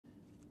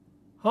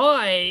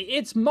Hi,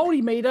 it's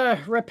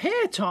multimeter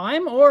repair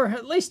time, or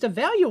at least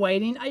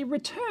evaluating a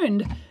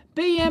returned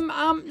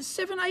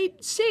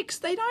BM786.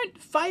 They don't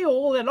fail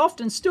all that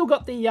often. Still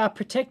got the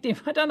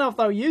protective, I don't know if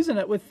they were using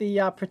it with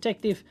the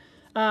protective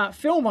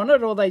film on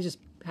it, or they just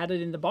had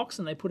it in the box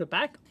and they put it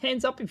back.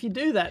 Hands up if you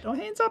do that, or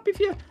hands up if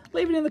you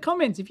leave it in the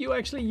comments if you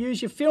actually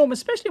use your film,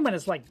 especially when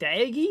it's like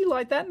daggy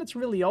like that and it's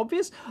really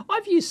obvious.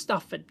 I've used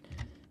stuff for,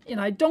 you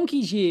know,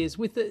 donkey's years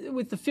with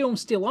the film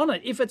still on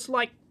it. If it's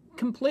like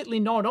completely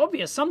not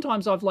obvious,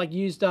 sometimes I've like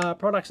used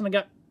products and I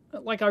go,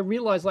 like I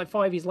realize like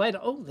 5 years later,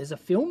 oh, there's a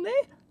film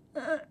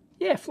there.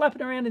 Yeah,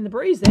 flapping around in the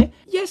breeze there.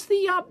 Yes,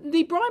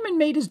 the Bryman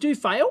meters do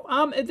fail.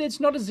 It's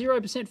not a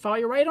 0%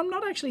 failure rate. I'm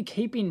not actually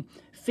keeping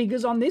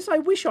figures on this. I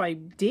wish I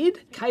did.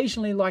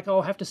 Occasionally, like,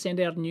 I'll have to send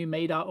out a new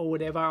meter or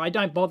whatever. I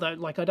don't bother,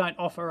 like, I don't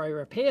offer a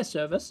repair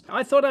service.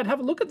 I thought I'd have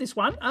a look at this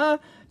one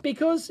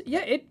because,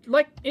 yeah, it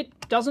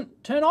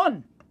doesn't turn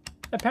on,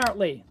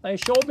 apparently. They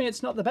assured me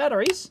it's not the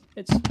batteries.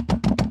 It's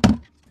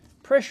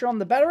pressure on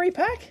the battery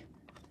pack.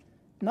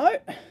 No.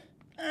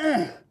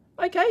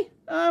 Okay,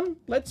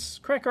 let's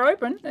crack her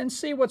open and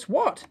see what's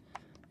what.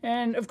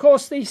 And of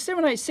course the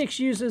 786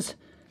 uses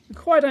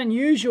quite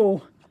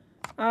unusual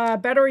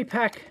battery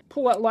pack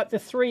pull out, like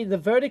the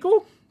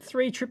vertical,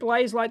 3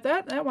 AAAs like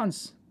that. That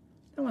one's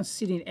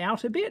sitting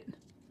out a bit,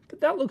 but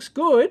that looks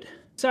good.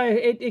 So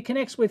it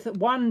connects with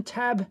one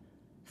tab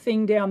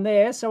thing down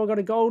there. So I've got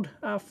a gold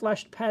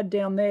flashed pad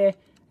down there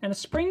and a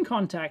spring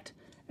contact,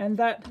 and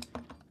that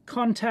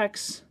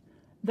contacts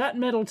that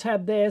metal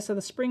tab there. So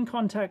the spring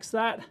contacts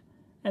that.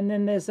 And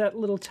then there's that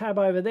little tab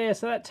over there.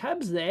 So that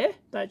tab's there.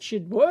 That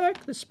should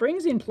work. The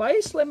spring's in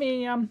place. Let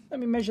me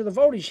measure the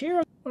voltage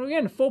here. Well,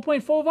 again,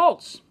 4.4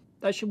 volts.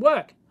 That should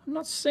work. I'm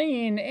not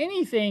seeing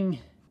anything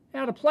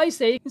out of place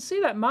there. You can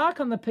see that mark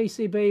on the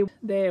PCB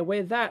there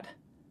where that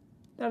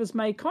has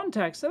made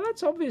contact. So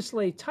that's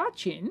obviously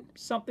touching.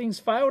 Something's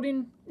failed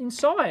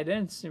inside.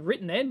 And it's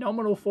written there,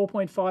 nominal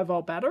 4.5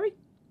 volt battery.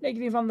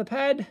 Negative on the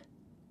pad.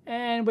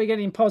 And we're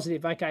getting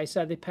positive. Okay,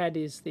 so the pad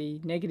is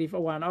the negative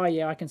one. Oh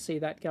yeah, I can see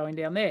that going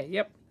down there.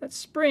 Yep, that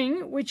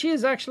spring, which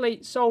is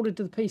actually soldered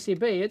to the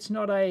PCB. It's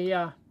not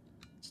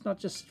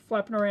just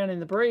flapping around in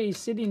the breeze,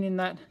 sitting in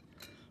that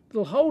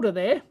little holder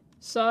there.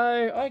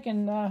 So I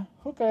can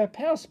hook a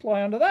power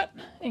supply onto that.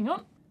 Hang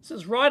on, this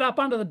is right up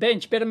under the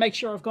bench. Better make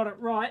sure I've got it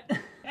right.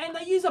 And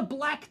they use a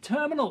black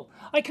terminal.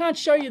 I can't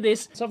show you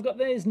this. So I've got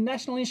this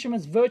National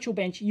Instruments Virtual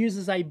Bench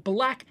uses a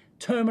black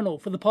terminal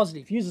for the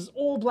positive. Uses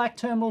all black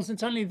terminals.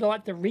 It's only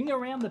like the ring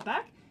around the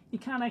back. You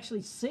can't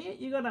actually see it.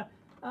 You gotta,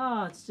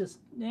 it's just,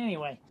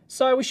 anyway.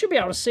 So we should be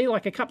able to see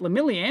like a couple of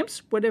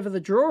milliamps, whatever the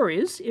draw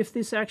is, if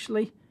this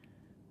actually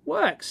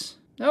works.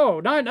 Oh,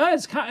 no,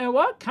 it's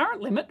what?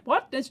 Current limit?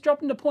 What? It's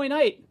dropping to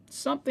 0.8.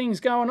 Something's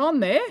going on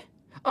there.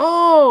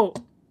 Oh!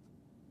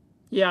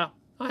 Yeah,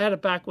 I had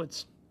it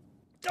backwards.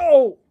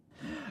 Oh!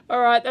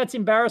 Alright, that's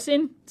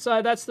embarrassing.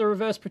 So that's the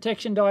reverse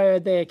protection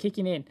diode there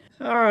kicking in.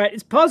 Alright,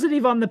 it's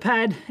positive on the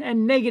pad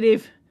and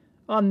negative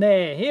on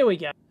there. Here we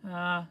go.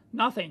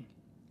 Nothing.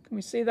 Can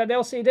we see that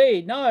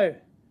LCD? No.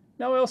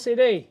 No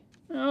LCD.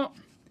 Oh,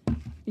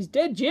 he's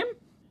dead, Jim.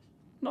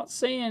 Not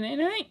seeing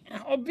anything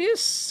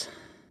obvious.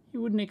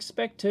 You wouldn't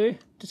expect to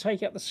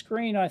take out the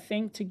screen, I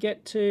think, to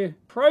get to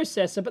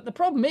processor. But the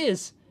problem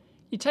is,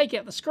 you take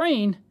out the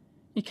screen,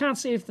 you can't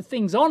see if the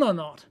thing's on or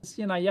not.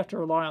 You know, you have to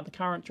rely on the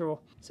current draw.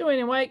 So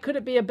anyway, could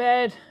it be a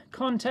bad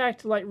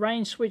contact, like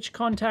range switch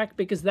contact?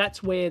 Because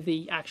that's where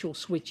the actual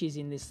switch is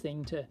in this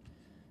thing to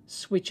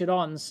switch it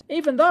on.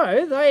 Even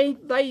though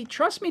they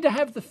trust me to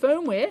have the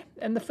firmware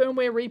and the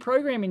firmware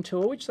reprogramming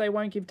tool, which they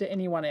won't give to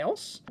anyone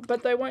else.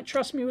 But they won't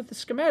trust me with the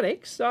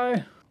schematics. So,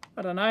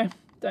 I don't know.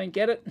 Don't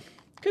get it.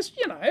 Because,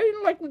 you know,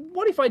 like,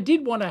 what if I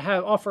did want to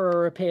offer a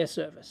repair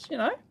service, you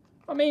know?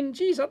 I mean,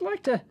 geez, I'd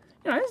like to...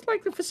 You know, it's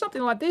like for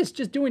something like this,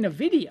 just doing a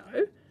video,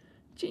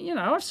 you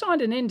know, I've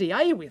signed an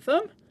NDA with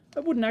them.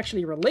 I wouldn't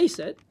actually release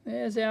it.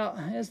 There's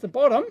the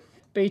bottom.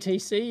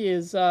 BTC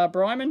is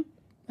Bryman.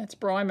 That's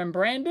Bryman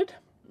branded.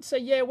 So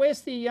yeah,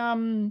 where's the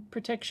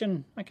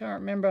protection? I can't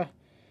remember. I'm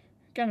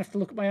going to have to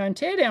look at my own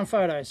teardown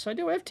photos. So I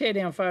do have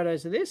teardown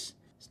photos of this.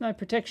 There's no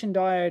protection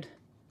diode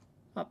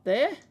up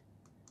there.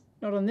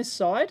 Not on this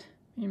side.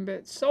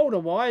 But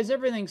solder-wise,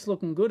 everything's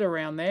looking good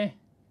around there.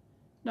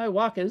 No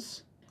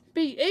wuckers.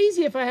 Be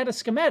easy if I had a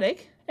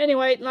schematic.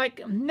 Anyway,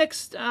 like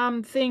next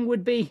thing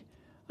would be,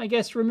 I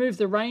guess, remove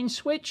the range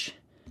switch.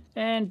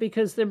 And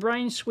because the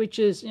range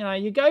switches, you know,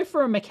 you go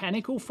for a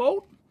mechanical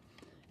fault.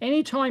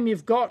 Anytime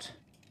you've got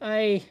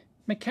a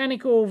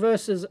mechanical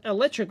versus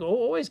electrical,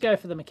 always go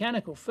for the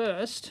mechanical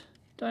first.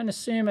 Don't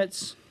assume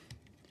it's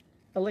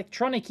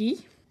electronic-y.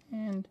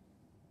 And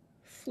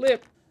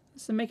flip.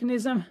 That's the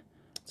mechanism.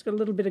 It's got a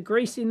little bit of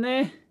grease in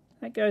there.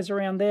 That goes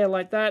around there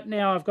like that.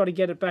 Now I've got to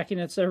get it back in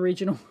its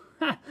original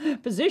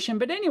position.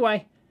 But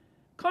anyway,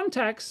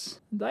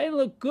 contacts, they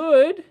look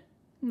good.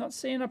 Not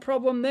seeing a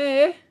problem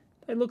there.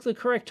 They look the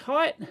correct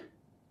height.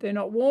 They're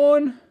not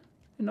worn.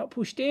 They're not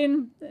pushed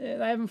in. They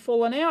haven't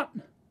fallen out.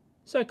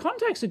 So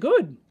contacts are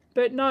good.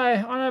 But no,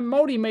 on a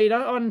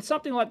multimeter, on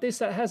something like this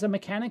that has a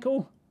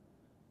mechanical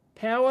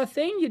power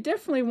thing, you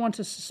definitely want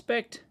to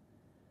suspect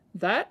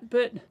that.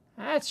 But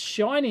that's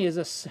shiny as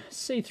a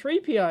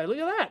C3PO. Look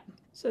at that.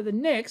 So the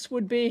next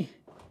would be,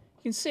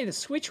 you can see the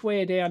switch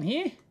wear down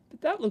here,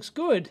 but that looks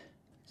good.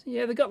 So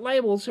yeah, they've got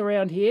labels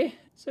around here.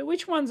 So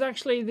which one's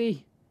actually the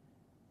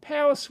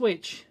power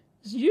switch?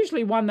 There's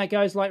usually one that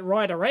goes like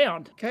right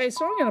around. Okay,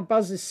 so I'm going to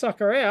buzz this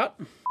sucker out.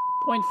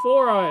 0.4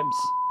 ohms.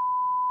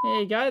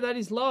 There you go, that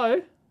is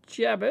low.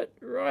 Jab it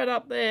right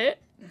up there,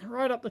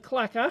 right up the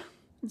clacker.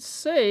 Let's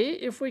see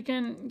if we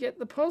can get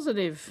the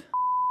positive.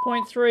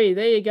 0.3,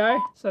 there you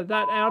go. So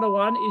that outer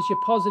one is your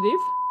positive,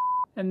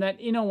 and that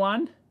inner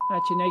one,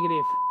 that's your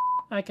negative.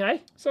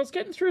 Okay, so it's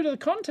getting through to the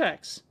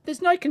contacts.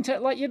 There's no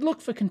like you'd look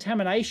for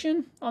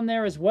contamination on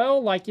there as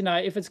well. Like, you know,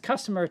 if it's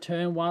customer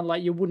return one,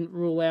 like you wouldn't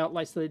rule out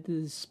like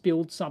there's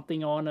spilled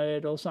something on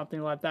it or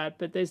something like that.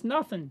 But there's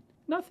nothing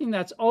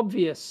that's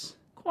obvious.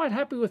 Quite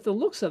happy with the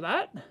looks of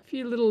that. A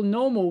few little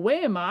normal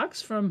wear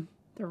marks from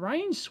the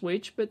range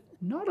switch, but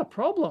not a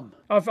problem.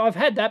 I've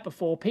had that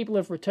before. People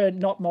have returned,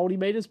 not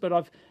multimeters, but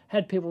I've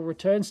had people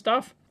return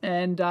stuff,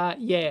 and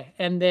yeah,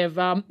 and they've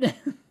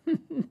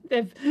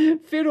they've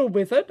fiddled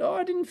with it. Oh,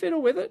 I didn't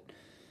fiddle with it,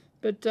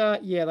 but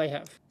yeah, they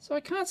have. So I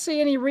can't see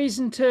any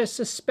reason to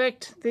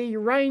suspect the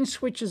range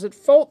switch is at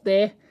fault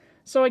there.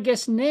 So I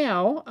guess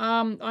now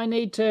I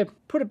need to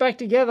put it back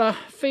together,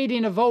 feed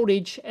in a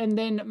voltage, and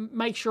then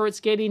make sure it's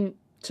getting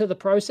to the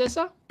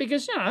processor,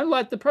 because, you know,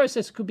 like the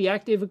processor could be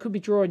active, it could be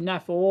drawing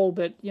NAF all,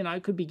 but, you know,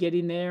 it could be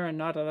getting there, and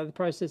I don't know, the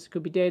processor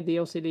could be dead, the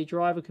LCD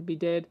driver could be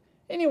dead.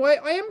 Anyway,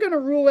 I am going to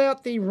rule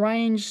out the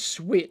range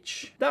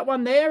switch. That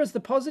one there is the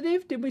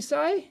positive, did we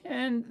say?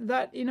 And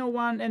that inner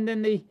one, and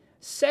then the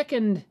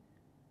second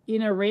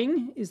inner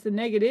ring is the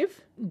negative.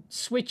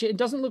 Switch it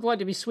doesn't look like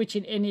to be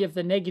switching any of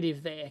the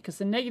negative there, because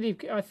the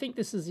negative, I think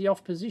this is the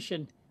off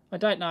position. I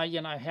don't know,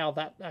 you know, how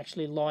that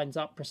actually lines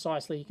up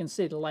precisely. You can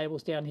see the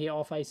labels down here,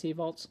 off AC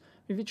volts.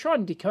 If you try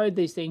and decode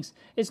these things,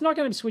 it's not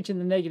going to be switching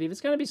the negative. It's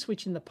going to be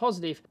switching the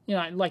positive. You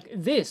know, like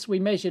this, we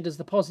measured as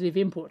the positive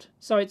input.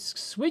 So it's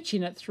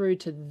switching it through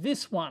to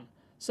this one.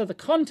 So the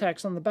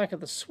contacts on the back of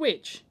the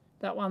switch,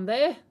 that one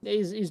there,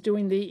 is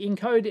doing the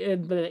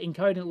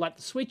encoding, like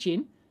the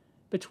switching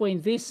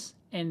between this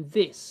and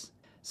this.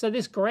 So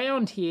this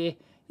ground here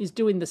is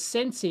doing the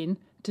sensing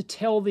to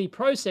tell the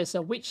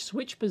processor which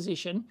switch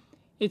position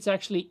it's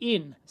actually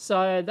in.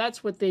 So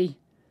that's what the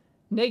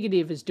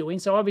negative is doing.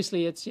 So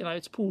obviously it's, you know,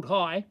 it's pulled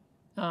high,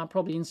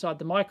 probably inside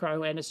the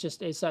micro, and it's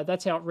just, so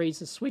that's how it reads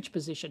the switch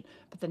position.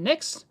 But the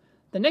next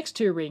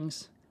two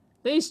rings,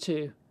 these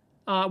two,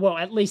 well,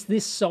 at least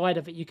this side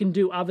of it, you can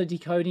do other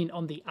decoding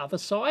on the other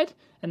side,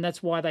 and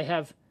that's why they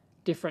have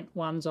different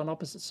ones on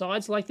opposite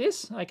sides like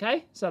this,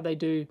 okay? So they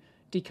do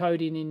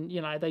decoding in, you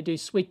know, they do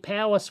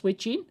power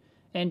switching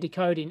and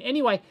decoding.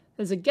 Anyway,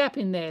 there's a gap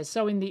in there.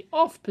 So in the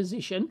off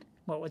position,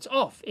 well, it's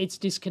off. It's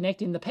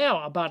disconnecting the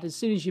power. But as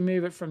soon as you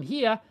move it from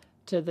here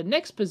to the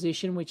next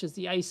position, which is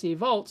the AC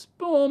volts,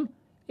 boom,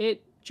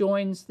 it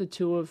joins the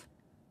two of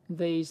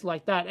these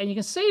like that. And you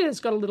can see it's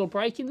got a little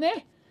break in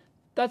there.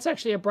 That's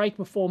actually a break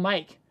before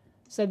make.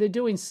 So they're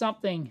doing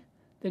something.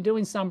 They're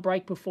doing some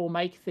break before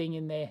make thing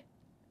in there.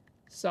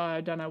 So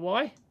I don't know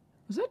why.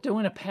 Was that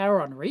doing a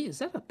power on is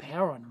that a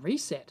power on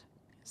reset?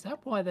 Is that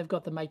why they've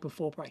got the make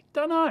before break?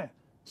 Don't know.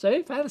 So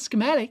if I had a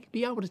schematic,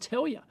 be able to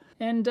tell you.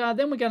 And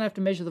then we're going to have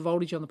to measure the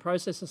voltage on the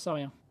processor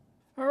somehow.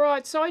 All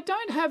right, so I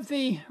don't have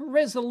the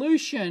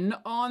resolution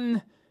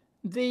on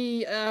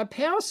the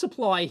power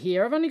supply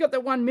here. I've only got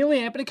that 1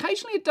 milliamp, and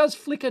occasionally it does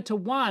flicker to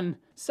 1.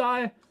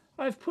 So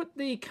I've put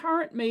the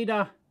current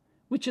meter,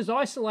 which is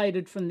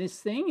isolated from this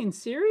thing, in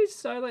series.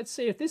 So let's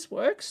see if this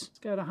works. Let's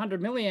go to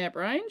 100 milliamp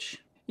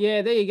range.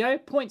 Yeah, there you go,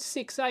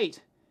 0.68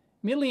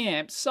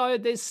 milliamps. So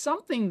there's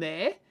something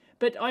there.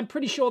 But I'm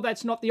pretty sure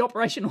that's not the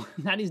operational,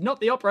 that is not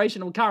the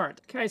operational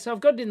current. Okay, so I've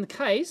got it in the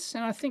case,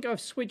 and I think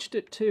I've switched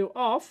it to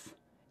off.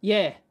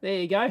 Yeah, there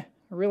you go. I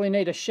really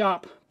need a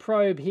sharp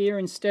probe here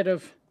instead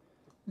of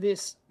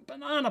this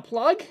banana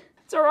plug.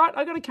 It's all right,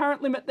 I've got a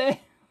current limit there.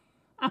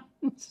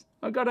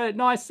 I've got a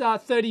nice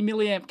 30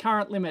 milliamp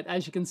current limit,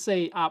 as you can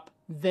see up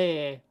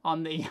there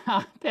on the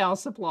power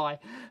supply.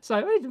 So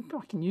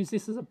I can use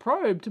this as a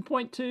probe to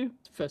point to.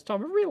 It's the first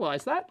time I've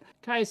realized that.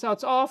 Okay, so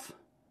it's off.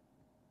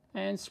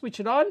 And switch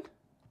it on.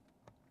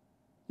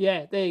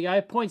 Yeah, there you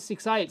go,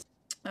 0.68.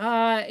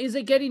 Is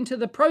it getting to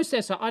the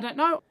processor? I don't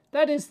know.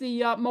 That is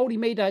the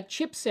multimeter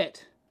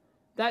chipset.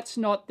 That's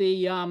not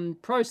the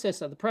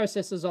processor. The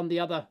processor's on the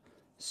other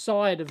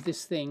side of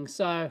this thing.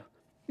 So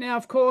now,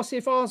 of course,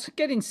 if I was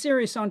getting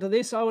serious onto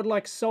this, I would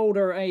like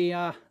solder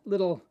a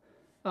little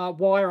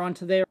wire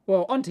onto there.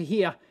 Well, onto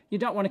here. You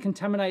don't want to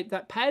contaminate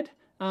that pad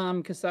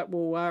because that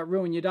will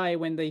ruin your day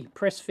when the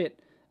press fit,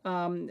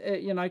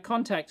 you know,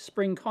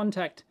 spring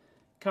contact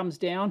comes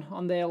down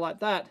on there like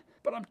that.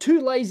 But I'm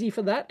too lazy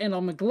for that, and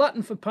I'm a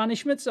glutton for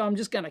punishment, so I'm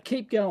just going to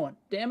keep going.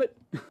 Damn it.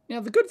 Now,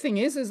 the good thing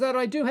is that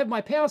I do have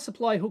my power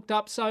supply hooked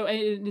up, so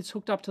it's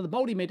hooked up to the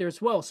multimeter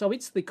as well. So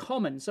it's the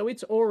common. So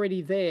it's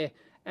already there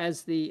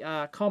as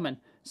the common.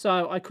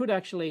 So I could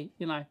actually,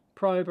 you know,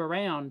 probe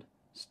around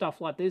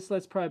stuff like this.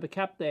 Let's probe a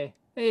cap there.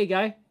 There you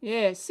go.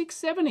 Yeah,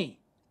 670.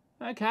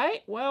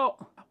 Okay,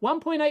 well,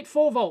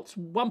 1.84 volts.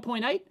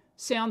 1.8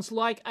 sounds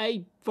like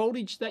a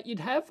voltage that you'd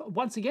have.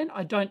 Once again,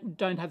 I don't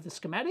have the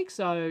schematic,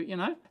 so, you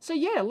know. So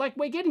yeah, like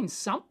we're getting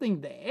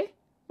something there.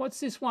 What's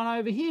this one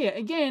over here?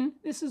 Again,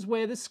 this is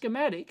where the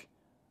schematic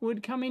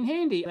would come in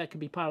handy. That could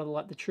be part of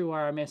like the true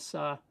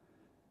RMS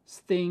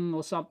thing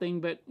or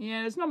something, but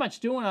yeah, there's not much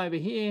doing over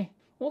here.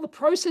 All the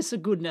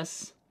processor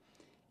goodness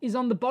is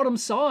on the bottom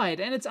side,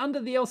 and it's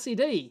under the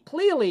LCD.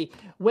 Clearly,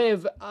 we're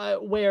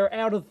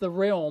out of the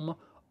realm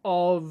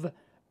of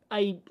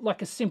a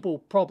simple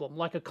problem,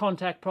 like a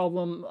contact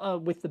problem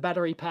with the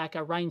battery pack,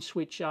 a range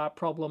switch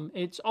problem.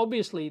 It's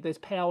obviously there's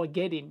power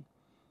getting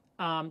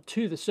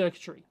to the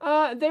circuitry.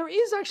 There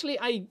is actually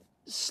a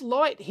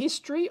slight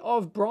history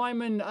of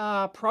Bryman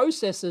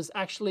processors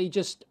actually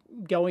just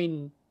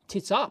going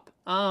tits up,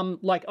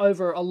 like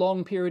over a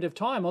long period of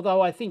time,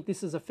 although I think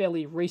this is a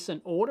fairly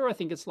recent order. I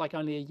think it's like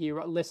only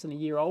less than a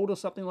year old or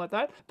something like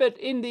that. But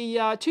in the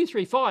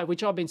 235,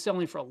 which I've been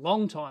selling for a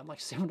long time,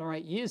 like 7 or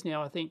 8 years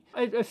now, I think,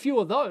 a few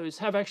of those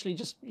have actually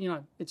just, you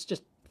know, it's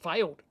just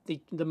failed.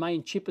 The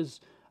main chip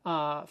has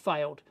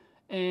failed.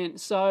 And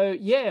so,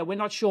 yeah, we're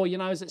not sure, you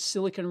know, is it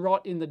silicon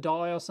rot in the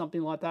die or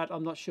something like that?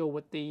 I'm not sure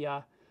what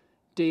the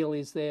deal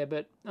is there,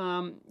 but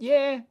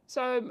yeah,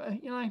 so,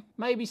 you know,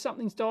 maybe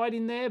something's died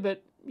in there,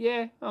 but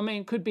yeah, I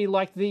mean, it could be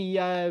like the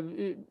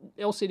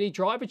LCD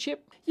driver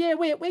chip. Yeah,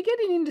 we're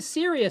getting into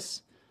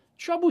serious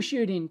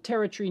troubleshooting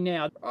territory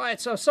now. All right,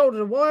 so I've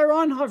soldered a wire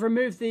on. I've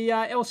removed the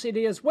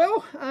LCD as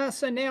well.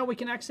 So now we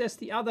can access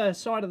the other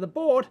side of the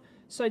board.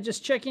 So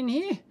just check in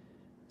here.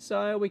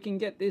 So we can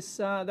get this,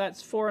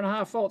 that's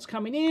 4.5 volts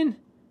coming in.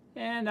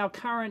 And our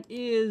current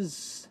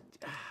is,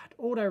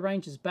 auto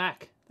ranges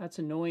back. That's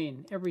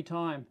annoying every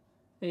time.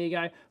 There you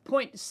go,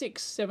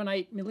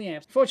 0.678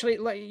 milliamps.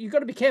 Fortunately, you've got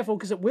to be careful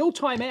because it will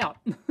time out.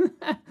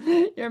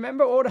 You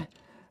remember,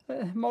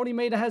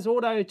 multimeter has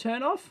auto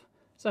turn off,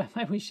 so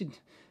maybe we should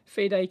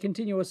feed a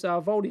continuous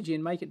voltage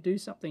in, make it do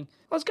something.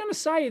 I was going to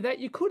say that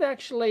you could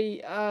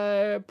actually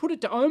put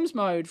it to ohms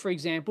mode, for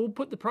example,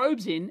 put the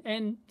probes in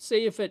and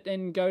see if it,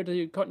 and go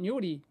to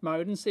continuity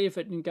mode and see if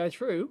it can go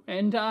through.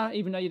 And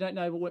even though you don't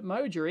know what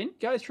mode you're in,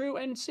 go through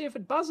and see if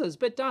it buzzes.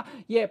 But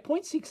yeah,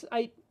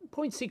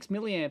 0.6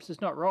 milliamps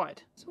is not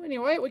right. So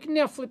anyway, we can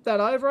now flip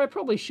that over. I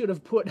probably should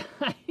have put,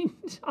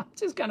 I'm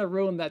just going to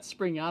ruin that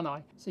spring, aren't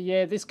I? So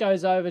yeah, this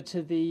goes over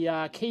to the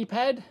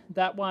keypad,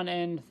 that one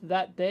and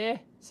that there.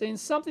 So in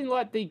something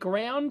like the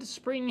ground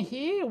spring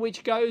here,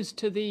 which goes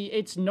to the,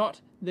 it's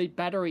not the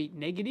battery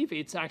negative,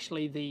 it's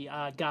actually the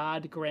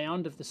guard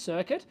ground of the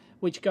circuit,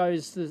 which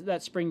goes,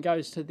 that spring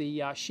goes to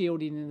the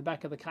shielding in the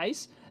back of the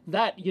case.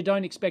 That, you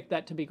don't expect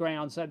that to be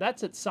ground, so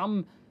that's at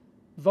some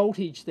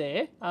voltage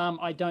there.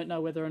 I don't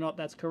know whether or not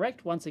that's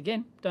correct. Once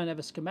again, don't have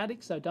a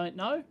schematic, so don't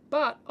know.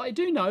 But I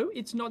do know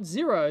it's not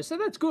zero, so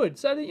that's good.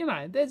 So that, you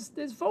know, there's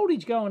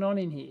voltage going on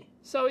in here.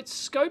 So it's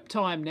scope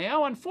time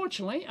now.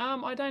 Unfortunately,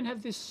 I don't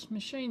have this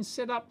machine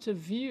set up to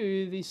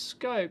view the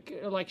scope,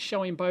 like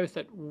showing both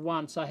at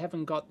once. I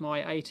haven't got my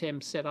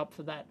ATEM set up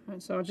for that.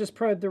 And so I'll just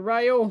probe the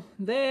rail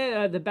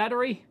there, the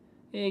battery.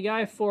 There you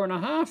go,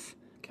 4.5.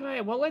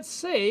 Okay, well, let's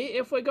see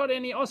if we got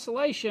any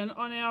oscillation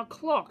on our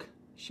clock,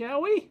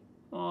 shall we?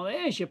 Oh,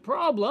 there's your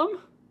problem.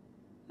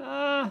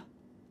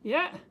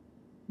 Yeah,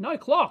 no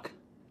clock.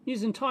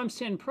 Using times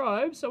 10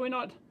 probe, so we're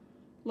not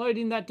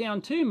loading that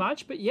down too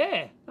much, but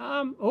yeah.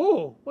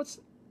 Oh, what's...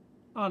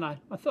 Oh, no,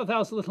 I thought that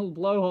was a little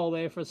blowhole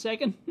there for a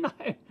second. No.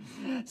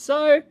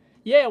 So,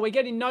 yeah, we're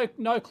getting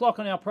no clock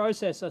on our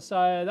processor,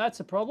 so that's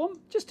a problem.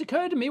 Just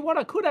occurred to me, what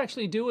I could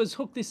actually do is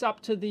hook this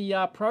up to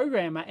the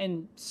programmer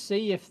and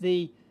see if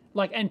the...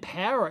 like, and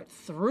power it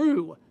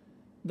through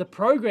the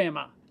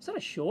programmer. Is that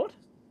a short?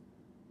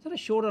 Is that a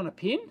short on a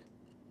pin?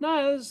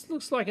 No, this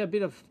looks like a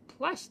bit of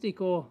plastic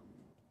or...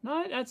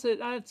 No, that's it.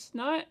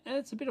 No,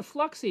 it's a bit of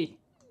fluxy.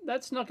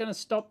 That's not going to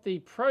stop the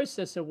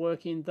processor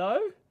working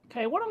though.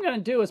 Okay, what I'm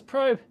going to do is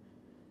probe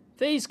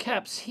these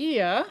caps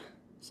here.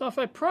 So if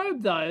I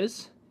probe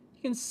those,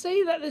 you can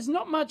see that there's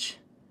not much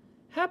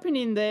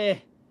happening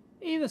there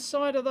either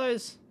side of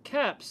those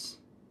caps.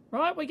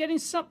 Right, we're getting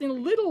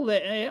something little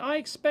there. I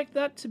expect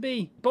that to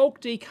be bulk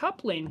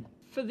decoupling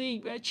for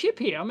the chip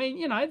here. I mean,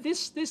 you know,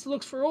 this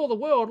looks for all the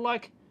world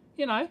like,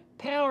 you know,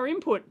 power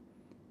input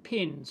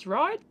pins,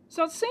 right?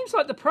 So it seems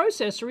like the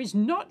processor is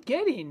not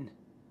getting,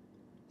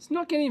 it's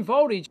not getting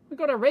voltage. We've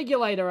got a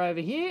regulator over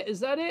here. Is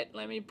that it?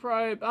 Let me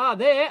probe. Ah,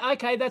 there.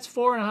 Okay, that's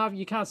 4.5.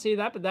 You can't see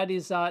that, but that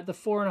is the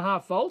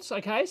 4.5 volts.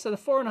 Okay, so the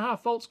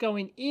 4.5 volts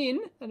going in.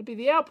 That'll be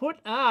the output.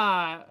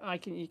 Ah,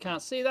 you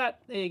can't see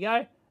that. There you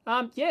go.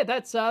 Yeah,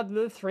 that's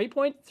the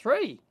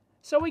 3.3.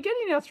 So we're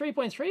getting our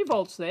 3.3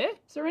 volts there.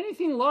 Is there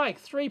anything like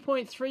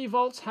 3.3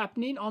 volts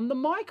happening on the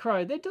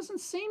micro? There doesn't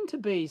seem to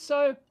be.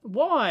 So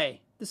why?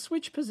 The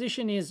switch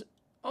position is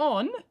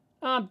on.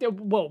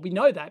 Well, we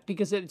know that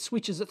because it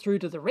switches it through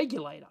to the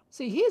regulator.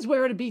 See, here's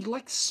where it'd be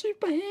like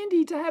super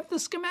handy to have the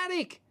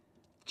schematic.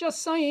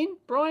 Just saying,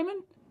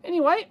 Bryman.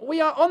 Anyway,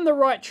 we are on the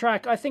right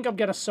track. I think I'm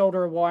going to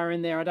solder a wire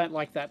in there. I don't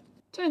like that.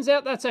 Turns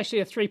out that's actually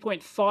a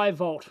 3.5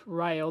 volt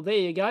rail. There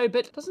you go.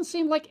 But it doesn't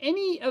seem like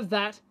any of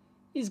that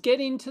is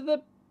getting to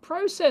the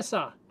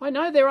processor. I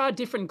know there are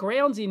different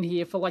grounds in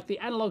here for like the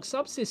analog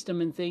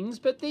subsystem and things,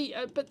 but the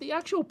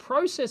actual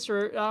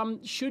processor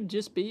should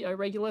just be a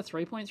regular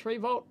 3.3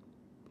 volt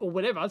or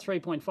whatever,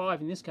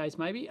 3.5 in this case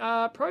maybe,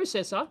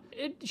 processor.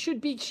 It should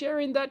be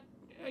sharing that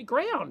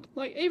ground.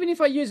 Like even if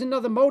I use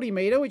another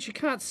multimeter, which you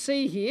can't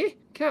see here,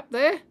 cap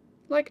there,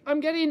 like I'm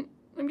getting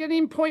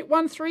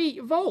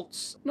 0.13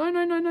 volts.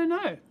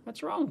 No,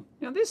 that's wrong.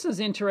 Now this is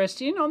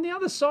interesting. On the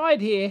other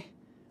side here,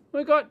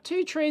 we've got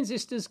two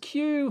transistors,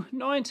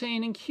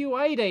 Q19 and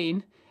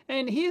Q18,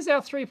 and here's our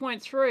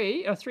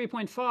 3.3 or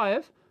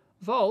 3.5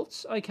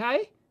 volts,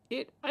 okay?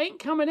 It ain't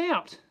coming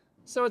out.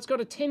 So it's got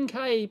a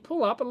 10K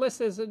pull-up, unless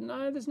there's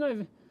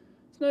no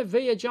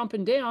via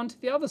jumping down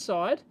to the other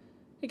side.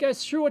 It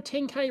goes through a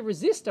 10K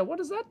resistor. What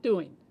is that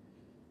doing?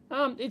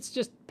 It's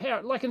just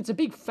power, like, and it's a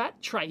big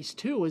fat trace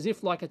too, as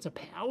if like it's a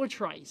power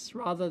trace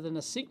rather than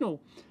a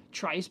signal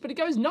trace, but it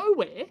goes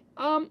nowhere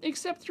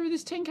except through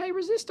this 10K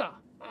resistor.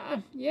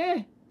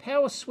 Yeah,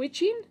 power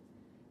switching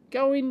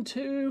going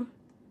to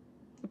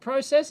the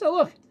processor.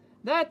 Look,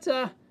 that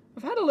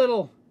I've had a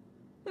little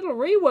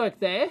rework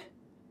there.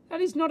 That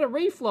is not a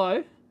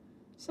reflow.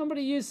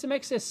 Somebody used some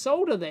excess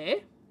solder there.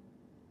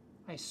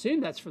 I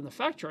assume that's from the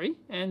factory,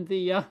 and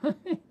the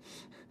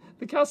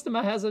the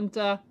customer hasn't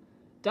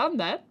done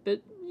that,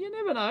 but you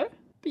never know.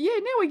 But yeah,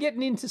 now we're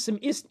getting into some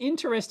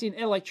interesting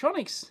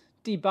electronics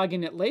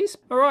debugging at least.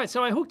 All right,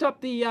 so I hooked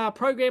up the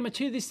programmer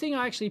to this thing.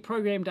 I actually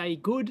programmed a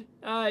good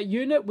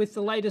unit with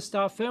the latest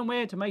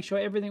firmware to make sure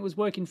everything was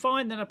working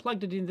fine. Then I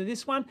plugged it into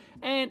this one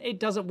and it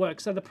doesn't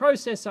work. So the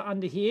processor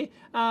under here,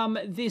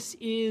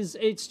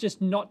 it's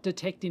just not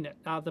detecting it.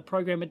 The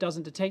programmer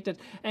doesn't detect it.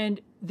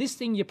 And this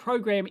thing you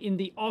program in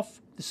the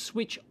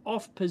switch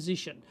off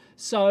position.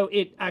 So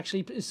it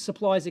actually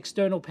supplies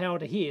external power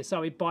to here.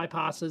 So it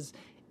bypasses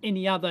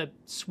any other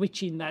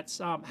switching that's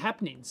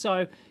happening.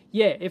 So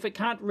yeah, if it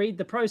can't read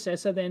the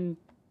processor, then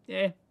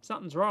yeah,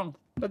 something's wrong.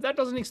 But that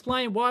doesn't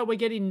explain why we're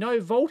getting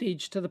no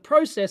voltage to the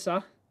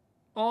processor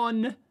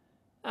on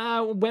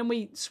when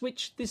we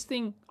switch this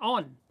thing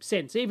on.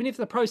 Sense, even if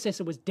the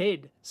processor was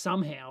dead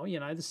somehow, you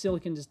know, the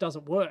silicon just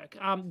doesn't work,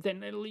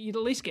 then you'd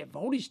at least get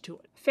voltage to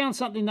it. Found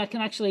something that can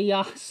actually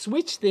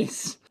switch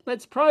this.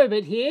 Let's probe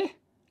it here,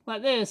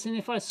 like this, and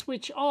if I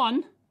switch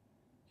on,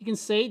 you can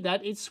see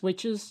that it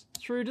switches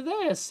through to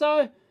there.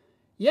 So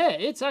yeah,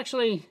 it's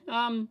actually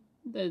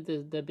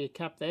there'll be a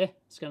cap there.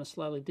 It's going to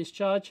slowly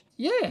discharge.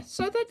 Yeah,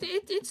 so that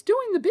it's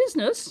doing the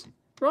business,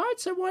 right?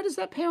 So why does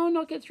that power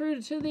not get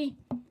through to the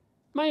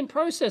main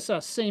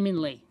processor,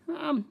 seemingly?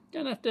 Gonna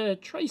have to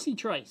tracey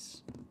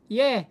trace.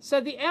 Yeah,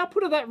 so the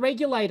output of that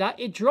regulator,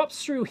 it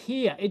drops through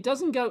here. It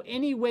doesn't go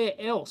anywhere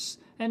else.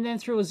 And then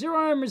through a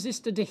 0 ohm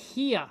resistor to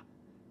here,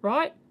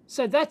 right?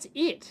 So that's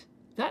it.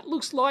 That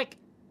looks like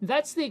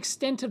that's the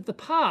extent of the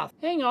path.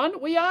 Hang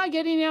on, we are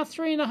getting our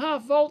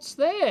 3.5 volts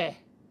there.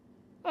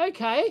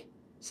 Okay,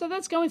 so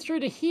that's going through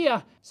to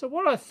here. So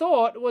what I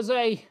thought was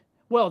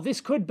well,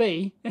 this could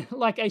be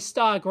like a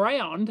star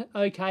ground,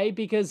 okay,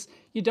 because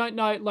you don't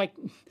know, like,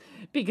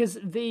 because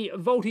the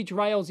voltage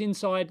rails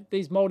inside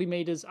these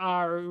multimeters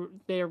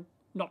they're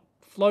not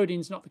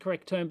floating's not the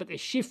correct term, but they're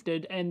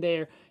shifted and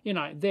they're, you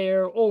know,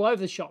 they're all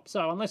over the shop.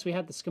 So unless we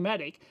had the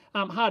schematic,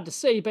 hard to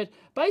see, but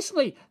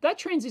basically that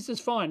transistor's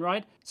fine,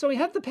 right? So we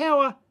have the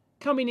power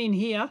coming in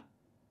here,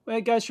 where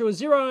it goes through a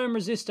 0 ohm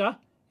resistor.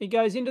 It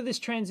goes into this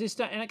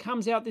transistor and it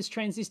comes out this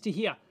transistor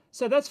here.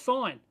 So that's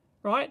fine,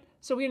 right?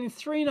 So we're getting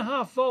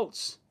 3.5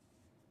 volts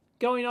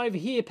going over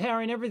here,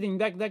 powering everything.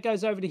 That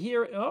goes over to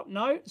here. Oh,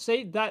 no,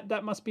 see,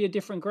 that must be a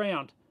different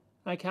ground,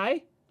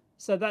 okay?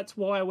 So that's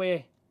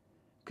why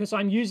because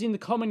I'm using the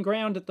common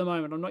ground at the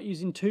moment. I'm not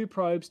using two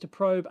probes to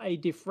probe a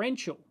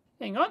differential.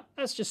 Hang on,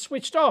 that's just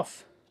switched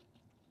off.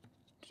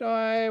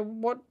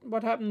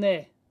 What happened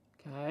there?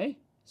 Okay,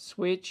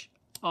 switch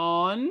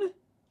on.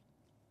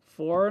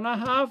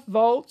 4.5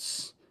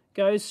 volts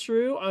goes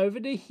through over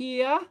to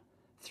here.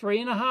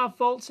 3.5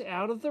 volts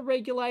out of the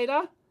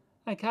regulator.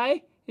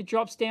 Okay, it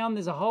drops down.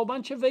 There's a whole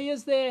bunch of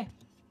vias there.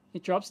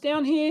 It drops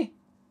down here,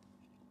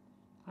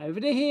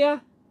 over to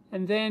here,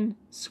 and then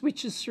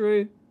switches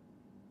through.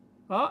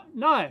 Oh,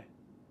 no.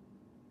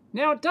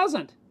 Now it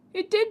doesn't.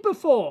 It did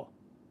before.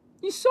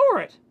 You saw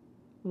it.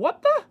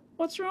 What the?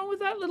 What's wrong with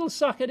that little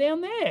sucker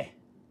down there?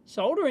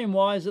 Soldering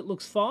wise, it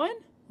looks fine.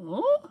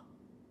 Oh?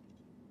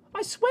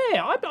 I swear,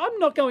 I'm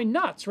not going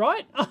nuts,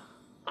 right?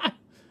 I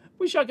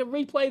wish I could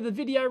replay the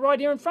video right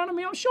here in front of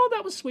me. I'm sure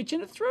that was switching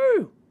it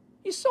through.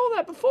 You saw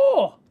that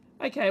before.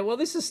 Okay, well,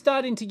 this is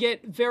starting to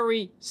get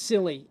very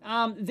silly.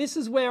 This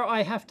is where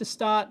I have to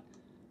start,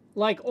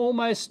 like,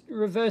 almost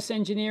reverse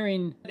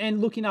engineering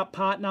and looking up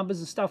part numbers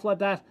and stuff like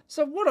that.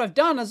 So what I've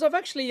done is I've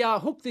actually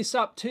hooked this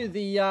up to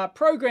the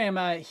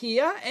programmer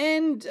here,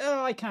 and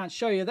I can't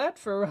show you that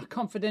for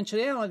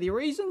confidentiality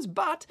reasons,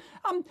 but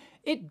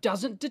it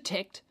doesn't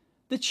detect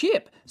the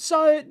chip.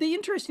 So the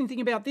interesting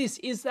thing about this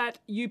is that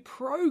you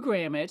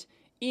program it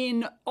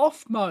in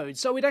off mode.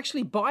 So it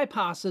actually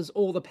bypasses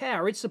all the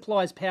power. It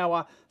supplies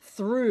power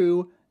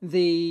through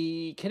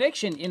the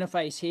connection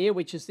interface here,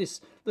 which is this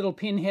little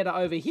pin header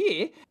over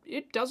here.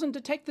 It doesn't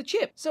detect the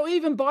chip. So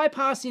even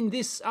bypassing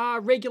this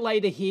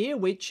regulator here,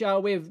 which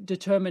we've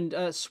determined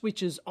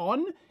switches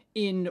on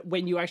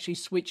when you actually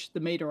switch the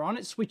meter on,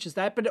 it switches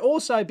that. But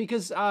also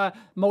because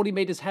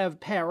multimeters have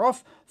power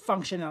off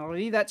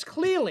functionality, that's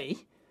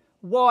clearly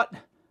what, I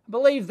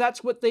believe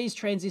that's what these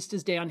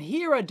transistors down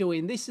here are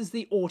doing. This is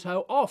the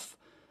auto off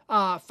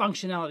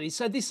functionality.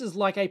 So this is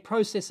like a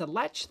processor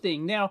latch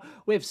thing. Now,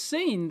 we've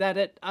seen that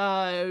it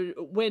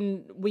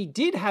when we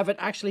did have it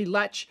actually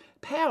latch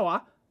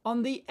power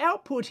on the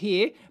output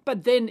here,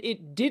 but then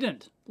it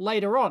didn't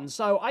later on.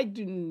 So I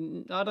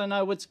don't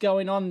know what's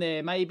going on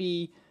there.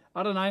 Maybe,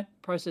 I don't know,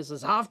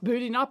 processor's half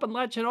booting up and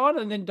latching on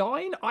and then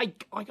dying. I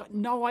got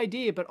no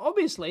idea, but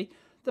obviously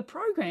the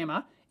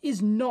programmer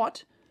is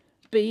not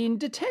being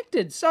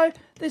detected. So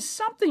there's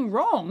something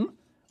wrong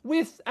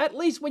with, at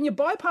least when you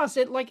bypass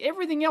it, like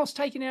everything else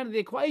taken out of the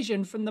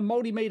equation from the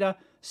multimeter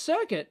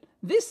circuit,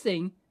 this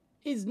thing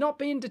is not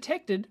being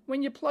detected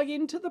when you plug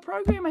into the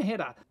programmer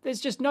header.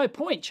 There's just no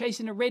point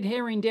chasing a red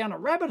herring down a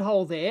rabbit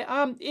hole there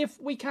if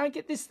we can't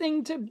get this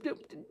thing to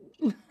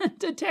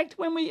detect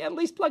when we at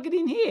least plug it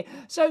in here.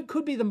 So it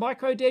could be the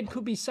micro dead,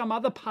 could be some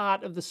other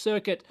part of the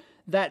circuit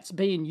that's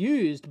being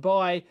used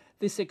by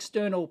this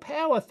external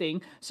power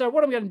thing. So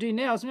what I'm going to do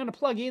now is I'm going to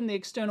plug in the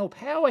external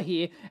power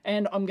here,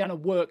 and I'm going to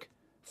work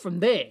from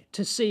there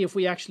to see if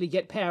we actually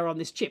get power on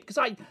this chip, because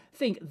I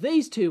think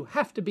these two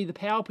have to be the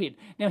power pin.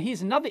 Now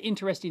here's another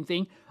interesting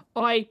thing.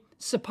 I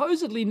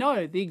supposedly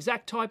know the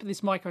exact type of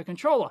this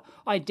microcontroller.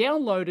 I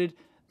downloaded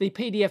the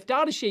PDF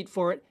datasheet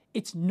for it.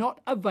 It's not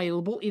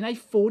available in a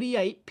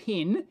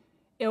 48-pin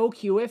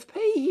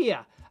LQFP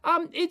here.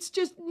 It's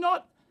just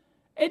not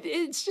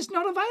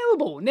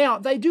available. Now,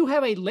 they do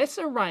have a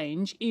lesser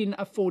range in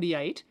a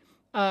 48,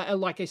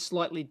 like a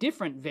slightly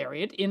different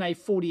variant in a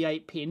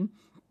 48-pin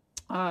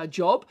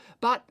job,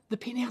 but the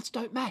pinouts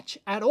don't match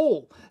at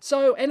all.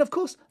 So, and of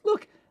course,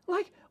 look,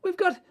 like we've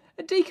got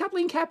a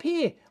decoupling cap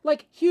here,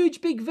 like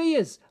huge big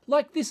vias,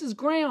 like this is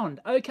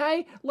ground,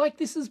 okay? Like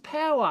this is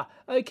power,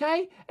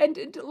 okay?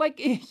 And like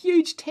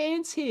huge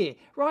TANs here,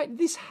 right?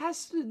 These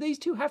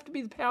two have to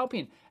be the power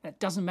pin, and it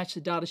doesn't match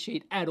the data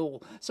sheet at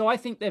all. So I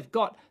think they've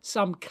got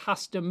some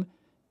custom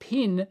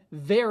pin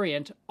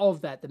variant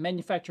of that. The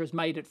manufacturer's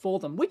made it for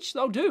them, which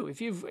they'll do.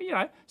 If you've,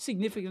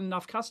 significant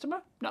enough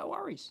customer, no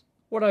worries.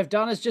 What I've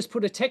done is just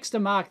put a texter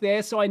mark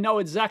there so I know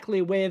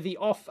exactly where the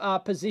off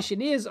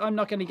position is. I'm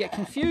not going to get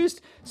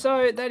confused.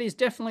 So that is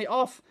definitely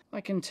off.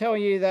 I can tell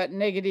you that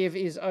negative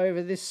is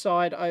over this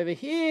side over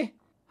here.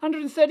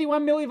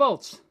 131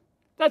 millivolts.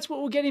 That's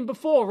what we're getting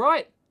before,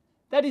 right?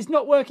 That is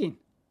not working.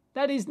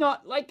 That is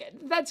not, like,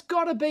 that's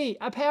got to be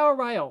a power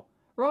rail,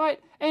 right?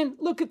 And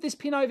look at this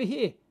pin over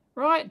here,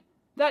 right?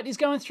 That is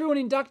going through an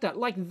inductor.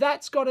 Like,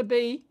 that's got to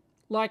be,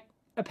 like,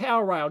 a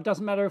power rail.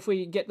 Doesn't matter if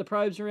we get the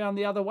probes around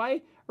the other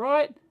way,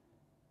 right?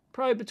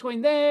 Probe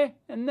between there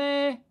and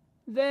there,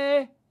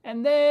 there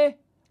and there.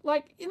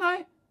 Like,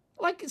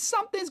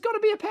 there's got to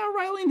be a power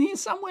rail in here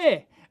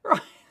somewhere,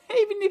 right?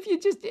 Even if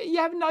you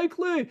have no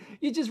clue.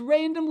 You just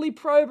randomly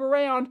probe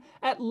around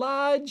at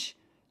large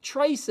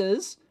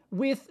traces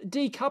with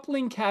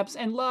decoupling caps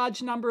and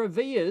large number of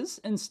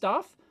vias and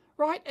stuff,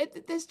 right?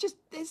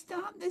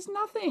 There's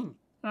nothing.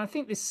 And I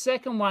think this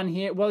second one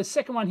here, well, the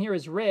second one here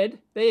is red.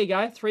 There you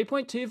go,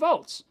 3.2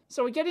 volts.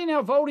 So we're getting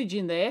our voltage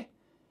in there.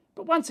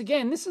 But once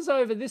again, this is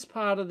over this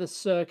part of the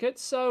circuit.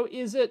 So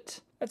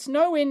it's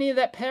nowhere near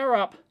that power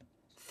up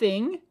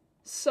thing.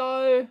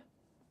 So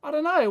I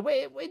don't know,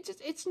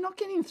 it's not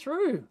getting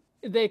through.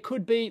 There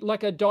could be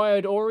like a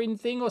diode OR-in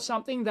thing or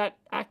something that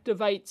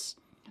activates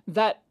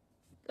that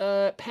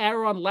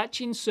power on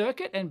latch-in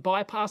circuit and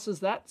bypasses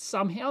that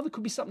somehow. There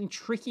could be something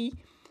tricky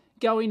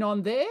going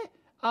on there.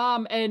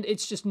 And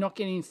it's just not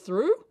getting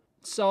through.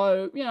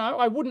 So,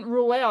 I wouldn't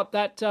rule out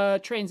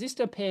that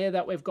transistor pair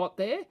that we've got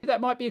there.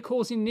 That might be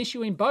causing an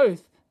issue in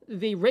both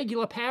the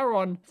regular power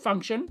on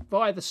function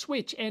via the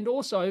switch and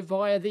also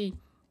via the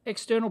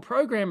external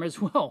programmer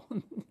as well.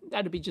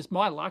 That'd be just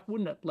my luck,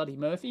 wouldn't it, bloody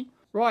Murphy?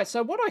 Right,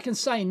 so what I can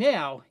say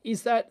now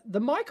is that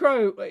the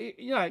micro,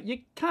 you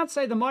can't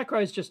say the micro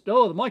is just,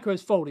 the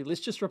micro's faulty,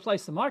 let's just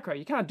replace the micro.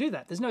 You can't do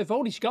that. There's no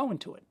voltage going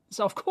to it.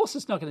 So, of course,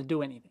 it's not going to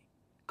do anything.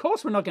 Of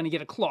course we're not going to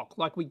get a clock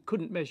like we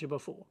couldn't measure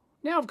before.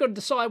 Now I've got to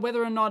decide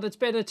whether or not it's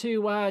better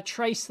to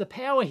trace the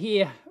power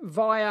here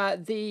via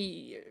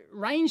the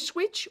range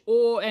switch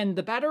and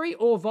the battery,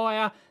 or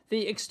via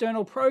the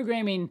external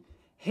programming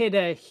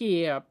header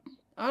here.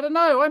 I don't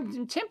know,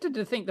 I'm tempted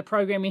to think the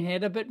programming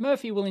header, but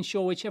Murphy will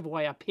ensure whichever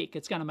way I pick,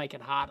 it's going to make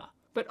it harder.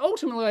 But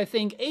ultimately, I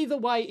think either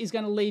way is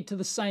going to lead to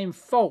the same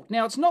fault.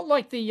 Now, it's not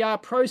like the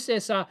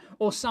processor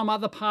or some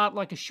other part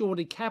like a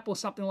shorted cap or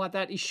something like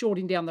that is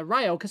shorting down the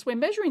rail, because we're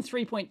measuring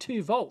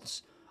 3.2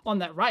 volts on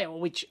that rail,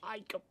 which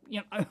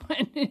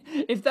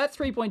if that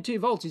 3.2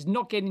 volts is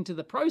not getting to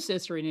the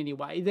processor in any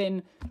way,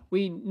 then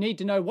we need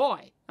to know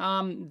why.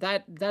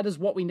 That is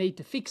what we need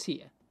to fix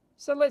here.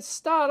 So let's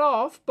start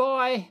off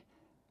by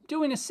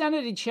doing a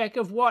sanity check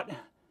of what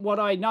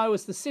I know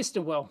is the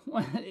system. Well,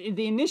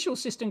 the initial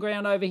system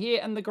ground over here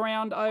and the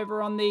ground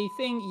over on the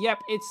thing, yep,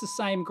 it's the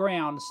same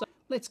ground. So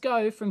let's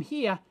go from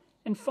here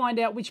and find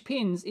out which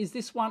pins is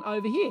this one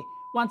over here.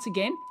 Once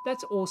again,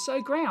 that's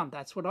also ground.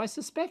 That's what I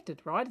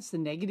suspected, right? It's the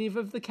negative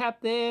of the cap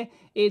there.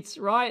 It's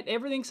right,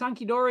 everything's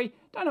hunky-dory.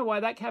 Don't know why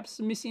that cap's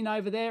missing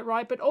over there,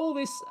 right? But all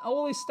this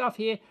stuff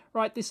here,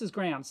 right, this is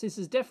ground. So this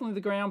is definitely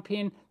the ground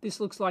pin. This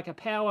looks like a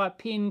power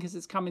pin because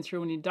it's coming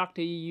through an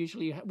inductor. You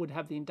usually would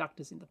have the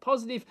inductors in the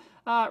positive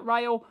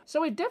rail.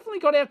 So we've definitely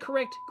got our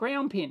correct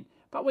ground pin,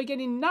 but we're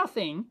getting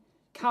nothing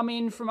come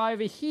in from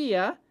over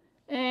here.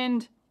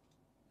 And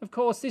of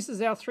course, this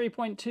is our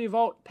 3.2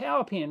 volt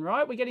power pin,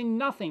 right? We're getting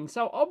nothing.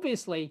 So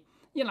obviously,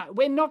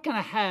 we're not going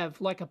to have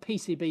like a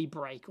PCB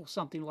break or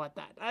something like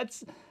that.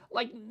 That's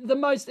like the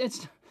most,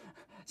 it's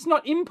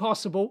not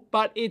impossible,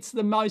 but it's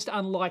the most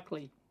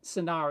unlikely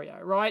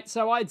scenario, right?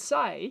 So I'd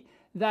say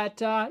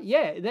that,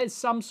 yeah, there's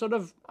some sort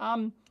of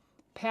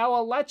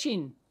power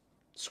latching,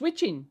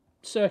 switching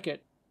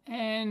circuit.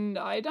 And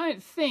I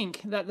don't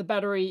think that the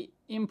battery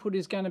input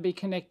is going to be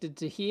connected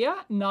to here.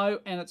 No,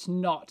 and it's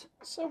not.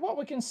 So what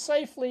we can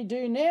safely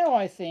do now,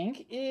 I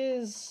think,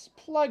 is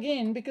plug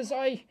in, because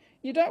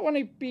you don't want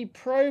to be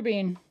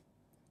probing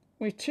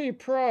with two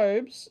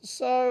probes.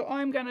 So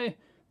I'm going to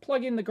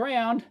plug in the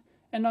ground,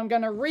 and I'm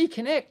going to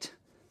reconnect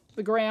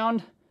the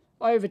ground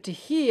over to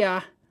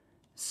here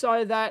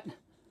so that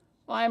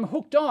I'm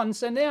hooked on.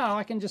 So now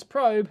I can just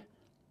probe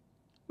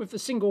with a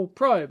single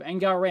probe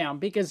and go around,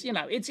 because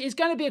it's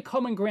going to be a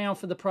common ground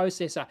for the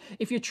processor.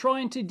 If you're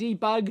trying to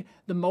debug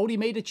the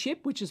multimeter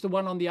chip, which is the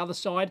one on the other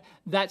side,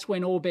 that's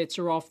when all bets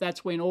are off.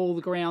 That's when all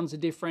the grounds are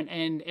different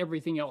and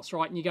everything else,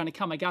 right? And you're going to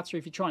come a gutser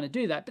if you're trying to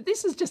do that. But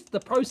this is just the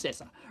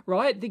processor,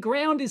 right? The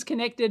ground is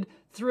connected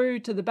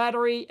through to the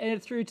battery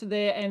and through to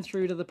there and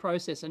through to the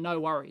processor. No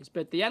worries.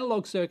 But the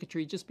analog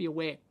circuitry, just be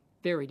aware,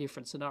 very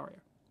different scenario.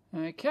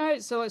 Okay,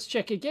 so let's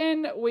check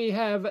again. We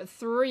have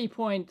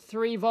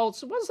 3.3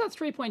 volts. What was that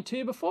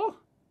 3.2 before?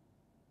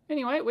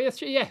 Anyway, we have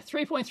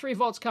 3.3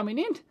 volts coming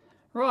in.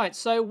 Right,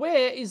 so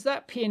where is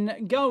that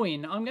pin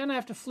going? I'm going to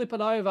have to flip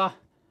it over.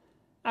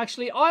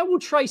 Actually, I will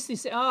trace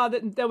this.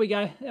 There we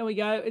go. There we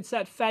go. It's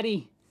that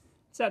fatty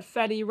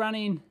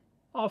running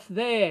off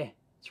there.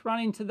 It's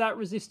running to that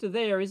resistor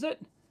there, is it?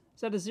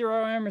 Is that a 0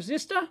 ohm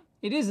resistor?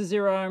 It is a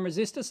 0 ohm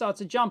resistor, so it's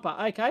a jumper.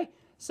 Okay,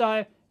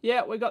 so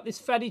yeah, we've got this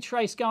fatty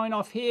trace going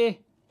off here,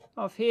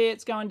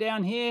 it's going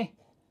down here.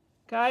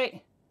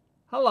 Okay,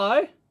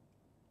 hello,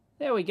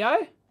 there we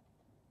go,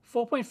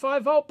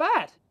 4.5 volt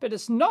bat, but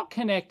it's not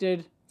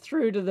connected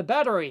through to the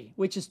battery,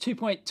 which is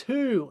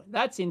 2.2,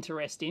 that's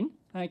interesting,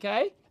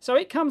 okay? So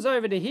it comes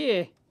over to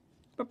here,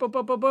 boop, boop,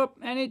 boop, boop, boop,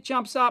 and it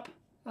jumps up,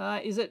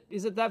 is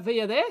it that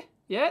via there?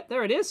 Yeah,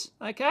 there it is,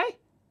 okay?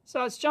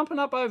 So it's jumping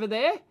up over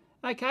there,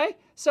 okay?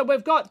 So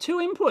we've got two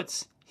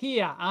inputs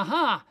here,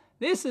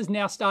 This is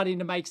now starting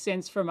to make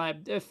sense from a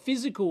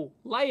physical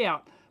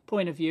layout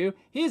point of view.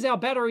 Here's our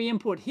battery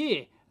input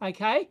here,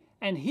 okay?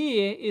 And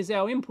here is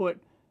our input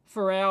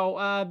for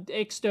our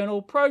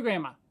external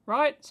programmer,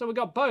 right? So we've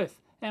got both.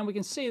 And we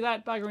can see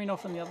that buggering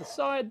off on the other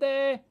side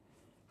there.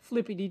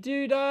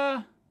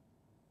 Flippity-doo-dah.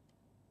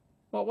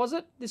 What was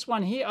it? This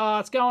one here. Oh,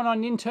 it's going on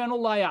an internal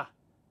layer.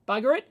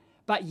 Bugger it.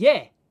 But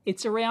yeah,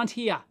 it's around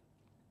here.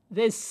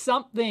 There's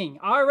something.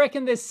 I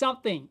reckon there's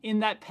something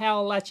in that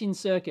power latching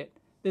circuit.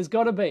 There's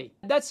got to be.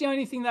 That's the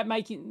only thing that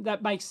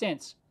makes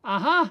sense.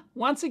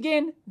 Once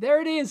again,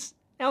 there it is.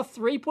 Our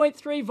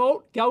 3.3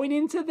 volt going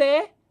into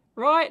there,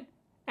 right?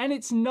 And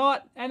it's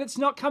not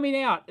coming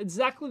out.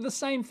 Exactly the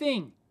same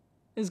thing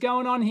is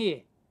going on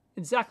here.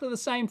 Exactly the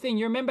same thing.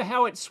 You remember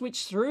how it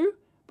switched through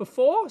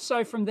before?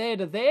 So from there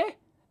to there,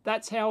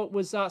 that's how it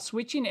was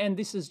switching. And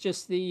this is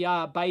just the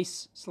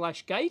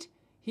base/gate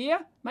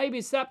here. Maybe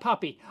it's that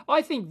puppy.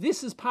 I think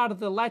this is part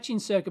of the latching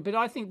circuit, but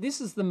I think this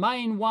is the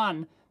main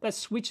one that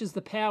switches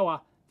the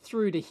power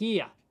through to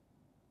here.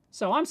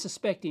 So I'm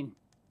suspecting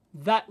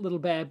that little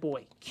bad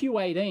boy,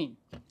 Q18.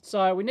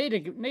 So we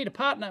need a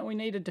partner. We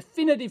need a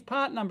definitive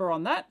part number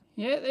on that.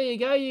 Yeah, there you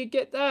go. You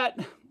get that.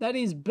 That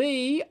is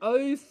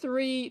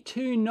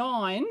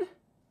B0329.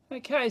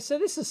 Okay, so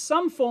this is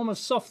some form of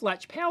soft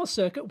latch power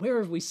circuit. Where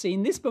have we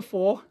seen this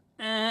before?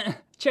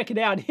 Check it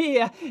out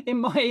here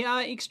in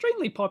my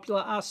extremely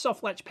popular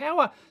soft latch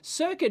power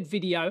circuit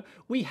video.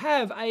 We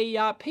have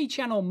a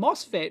P-channel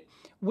MOSFET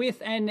with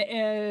an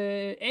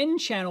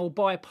N-channel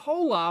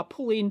bipolar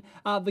pulling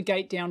the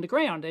gate down to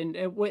ground, and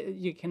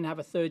you can have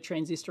a third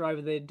transistor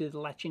over there to do the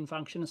latching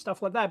function and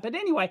stuff like that. But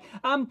anyway,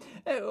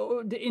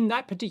 in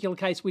that particular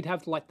case, we'd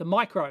have like the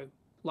micro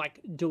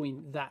like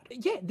doing that.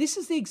 Yeah, this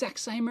is the exact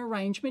same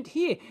arrangement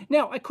here.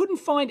 Now, I couldn't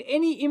find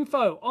any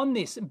info on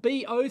this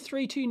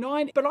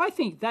B0329, but I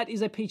think that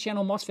is a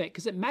P-channel MOSFET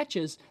because it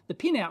matches the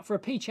pinout for a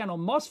P-channel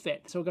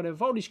MOSFET. So we've got a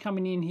voltage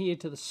coming in here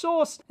to the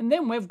source, and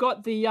then we've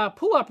got the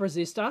pull-up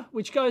resistor,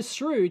 which goes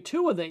through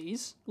two of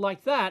these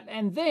like that,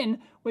 and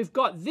then we've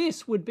got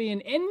this would be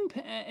an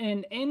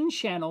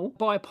N-channel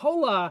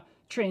bipolar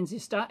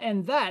transistor,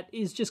 and that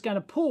is just going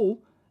to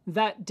pull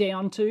that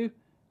down to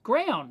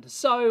ground.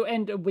 So,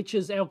 and which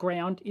is our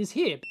ground is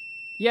here.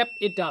 Yep,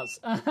 it does.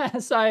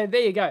 So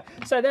there you go.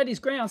 So that is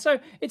ground. So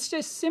it's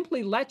just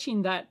simply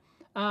latching that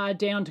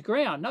down to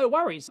ground. No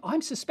worries.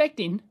 I'm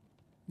suspecting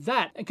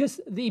that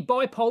because the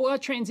bipolar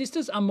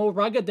transistors are more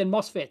rugged than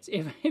MOSFETs.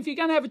 If you're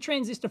going to have a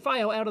transistor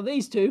fail out of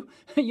these two,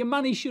 your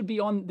money should be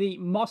on the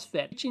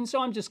MOSFET.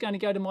 So I'm just going to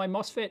go to my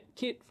MOSFET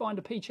kit, find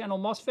a P-channel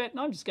MOSFET, and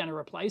I'm just going to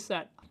replace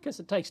that because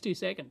it takes 2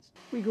 seconds.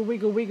 Wiggle,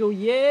 wiggle, wiggle.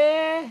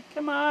 Yeah,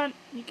 come on,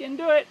 you can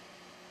do it.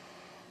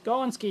 Go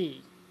on,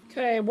 ski.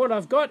 Okay, what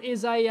I've got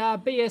is a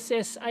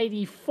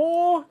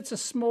BSS84. It's a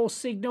small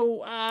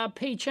signal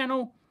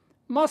P-channel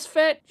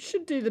MOSFET.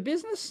 Should do the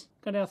business.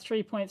 Got our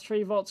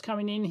 3.3 volts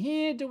coming in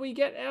here. Do we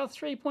get our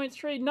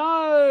 3.3?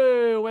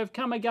 No, we've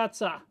come a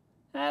gutser.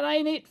 That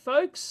ain't it,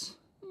 folks.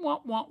 Wah,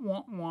 wah,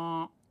 wah,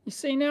 wah. You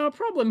see, now a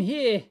problem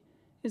here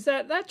is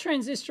that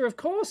transistor, of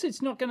course,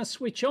 it's not going to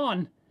switch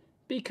on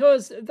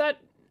because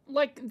that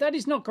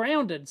is not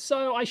grounded.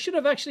 So I should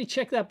have actually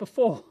checked that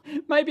before.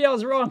 Maybe I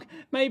was wrong.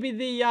 Maybe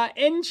the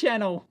N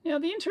channel. Now,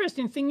 the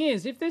interesting thing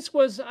is, if this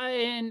was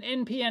an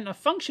NPN, a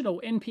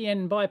functional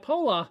NPN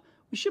bipolar,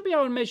 we should be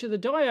able to measure the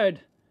diode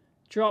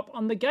drop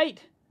on the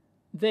gate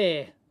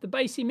there, the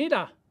base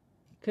emitter,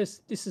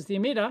 because this is the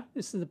emitter,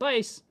 this is the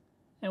base,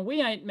 and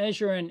we ain't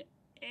measuring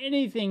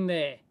anything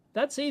there.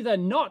 That's either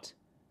not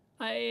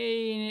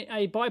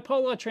a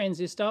bipolar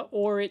transistor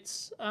or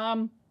it's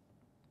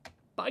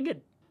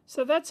buggered.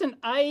 So that's an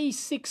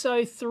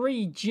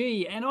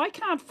A603G, and I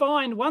can't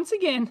find, once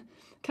again,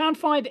 can't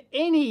find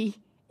any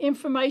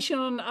information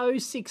on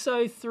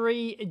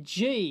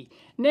 0603G.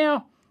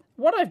 Now,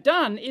 what I've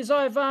done is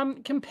I've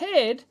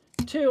compared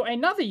to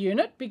another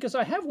unit, because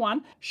I have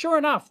one. Sure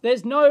enough,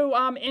 there's no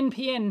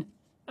NPN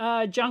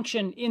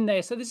junction in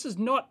there, so this is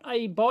not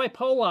a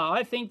bipolar.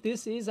 I think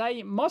this is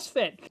a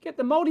MOSFET. Get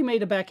the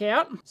multimeter back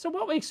out. So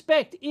what we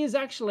expect is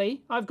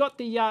actually, I've got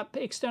the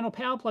external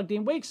power plugged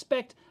in, we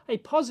expect a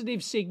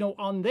positive signal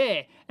on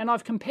there, and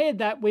I've compared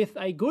that with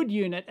a good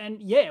unit,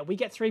 and yeah, we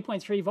get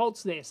 3.3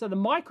 volts there. So the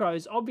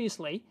micro's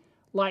obviously,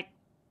 like,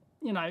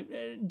 you know,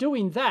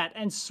 doing that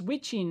and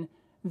switching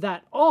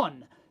that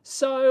on.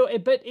 So,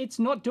 but it's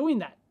not doing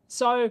that.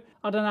 So,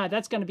 I don't know,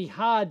 that's going to be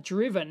hard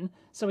driven,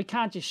 so we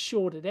can't just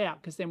short it out,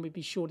 because then we'd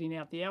be shorting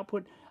out the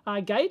output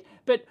gate.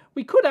 But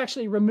we could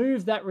actually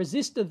remove that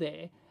resistor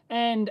there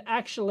and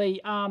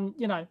actually,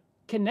 you know,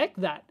 connect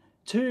that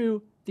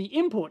to the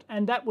input,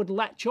 and that would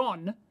latch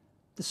on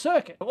the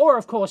circuit. Or,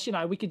 of course, you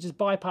know, we could just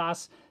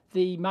bypass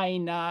the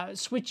main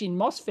switching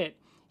MOSFET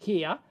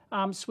here,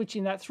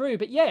 switching that through.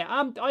 But yeah,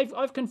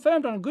 I've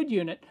confirmed on a good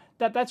unit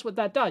that that's what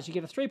that does. You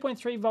get a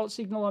 3.3 volt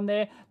signal on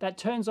there that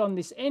turns on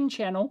this N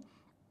channel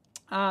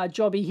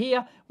jobby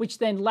here, which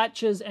then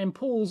latches and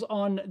pulls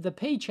on the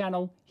P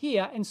channel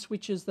here and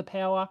switches the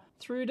power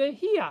through to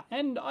here.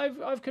 And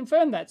I've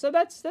confirmed that. So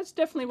that's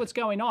definitely what's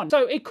going on.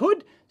 So it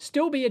could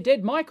still be a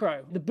dead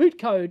micro. The boot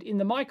code in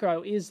the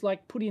micro is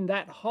like put in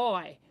that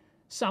high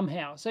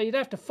somehow. So you'd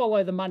have to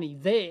follow the money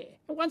there.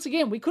 And once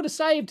again, we could have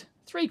saved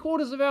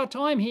 3/4 of our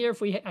time here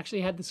if we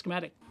actually had the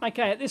schematic.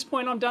 Okay, at this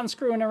point I'm done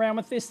screwing around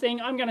with this thing.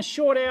 I'm going to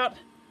short out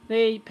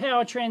the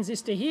power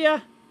transistor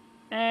here.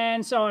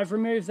 And so I've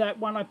removed that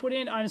one I put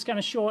in. I'm just going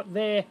to short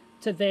there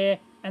to there,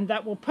 and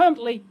that will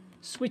permanently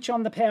switch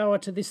on the power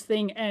to this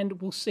thing,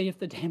 and we'll see if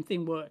the damn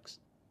thing works.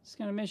 Just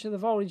going to measure the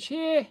voltage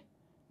here.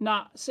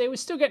 Nah, see, we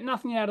still get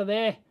nothing out of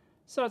there.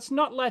 So it's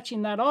not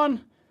latching that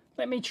on.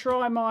 Let me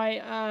try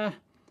my,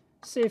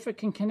 see if it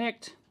can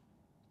connect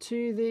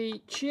to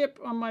the chip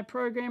on my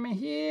programmer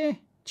here.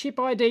 Chip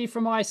ID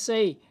from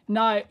IC.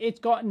 No, it's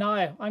got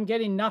no. I'm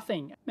getting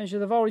nothing. Measure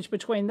the voltage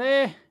between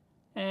there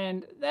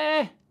and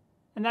there.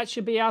 And that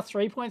should be our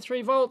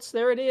 3.3 volts.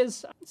 There it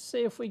is. Let's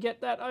see if we get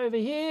that over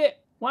here.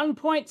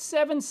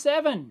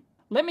 1.77.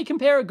 Let me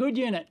compare a good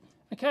unit.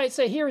 Okay,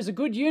 so here is a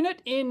good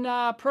unit in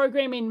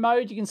programming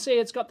mode. You can see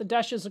it's got the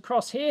dashes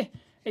across here.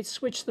 It's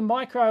switched the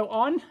micro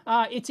on.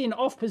 It's in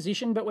off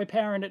position, but we're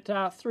powering it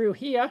through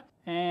here.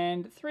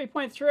 And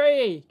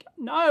 3.3.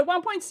 No,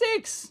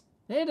 1.6.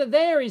 There to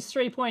there is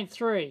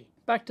 3.3.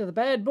 Back to the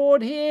bad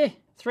board here.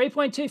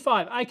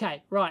 3.25.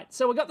 Okay, right.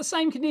 So we've got the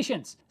same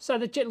conditions. So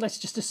the chip, let's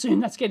just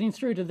assume that's getting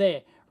through to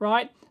there,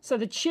 right? So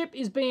the chip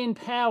is being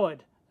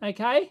powered,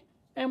 okay?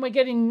 And we're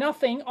getting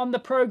nothing on the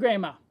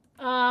programmer.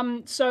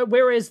 So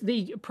whereas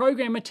the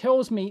programmer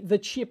tells me the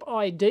chip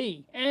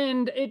ID,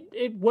 and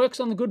it works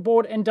on the good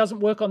board and doesn't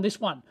work on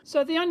this one.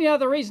 So the only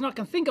other reason I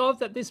can think of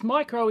that this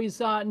micro is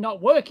not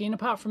working,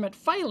 apart from it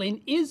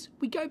failing, is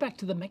we go back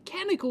to the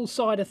mechanical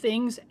side of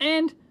things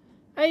and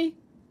a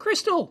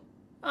crystal.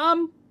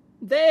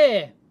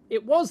 There.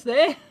 it was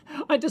there.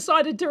 I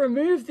decided to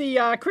remove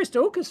the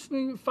crystal because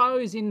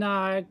foes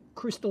in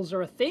crystals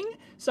are a thing,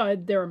 so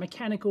they're a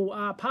mechanical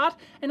part,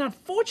 and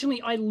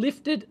unfortunately I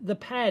lifted the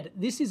pad.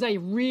 This is a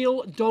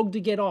real dog to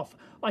get off.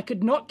 I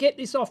could not get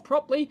this off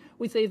properly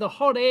with either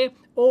hot air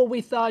or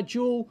with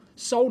dual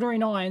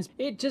soldering irons.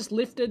 It just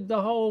lifted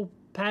the whole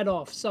pad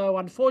off. So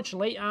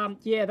unfortunately,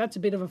 yeah, that's a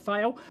bit of a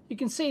fail. You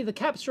can see the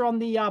caps are on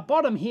the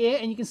bottom here,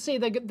 and you can see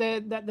that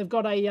they've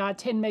got a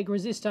 10 meg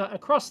resistor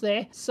across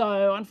there.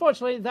 So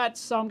unfortunately,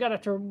 I'm going to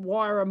have to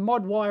wire a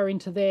mod wire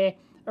into there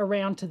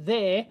around to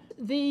there.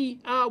 The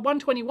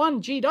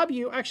 121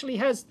 GW actually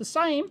has the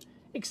same,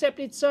 except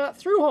it's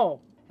through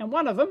hole. And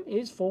one of them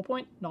is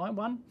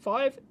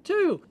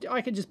 4.9152.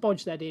 I could just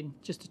bodge that in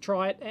just to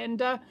try it,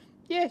 and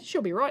yeah,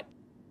 she'll be right.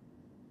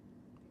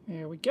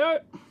 There we go.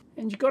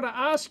 And you've got to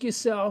ask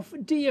yourself,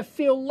 do you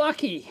feel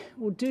lucky?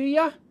 Well, do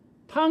you,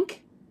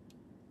 punk?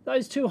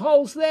 Those two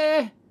holes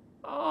there?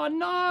 Oh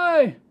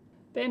no!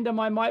 Bendham,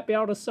 I might be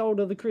able to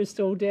solder the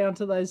crystal down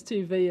to those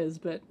two vias,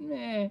 but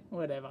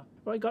whatever.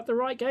 Have I got the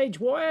right gauge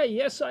wire?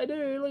 Yes, I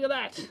do. Look at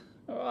that.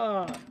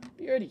 Oh,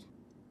 beauty.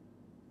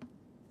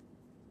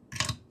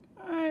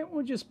 Alright,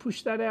 we'll just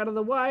push that out of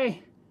the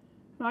way.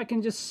 And I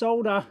can just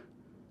solder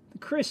the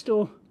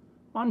crystal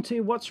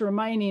onto what's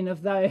remaining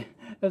of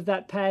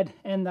that pad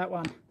and that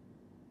one.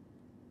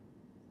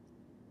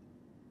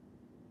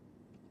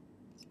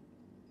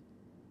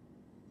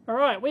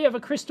 Alright, we have a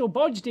crystal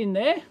bodged in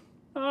there.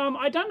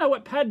 I don't know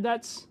what pad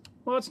that's...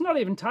 Well, it's not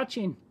even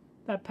touching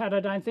that pad, I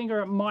don't think,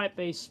 or it might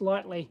be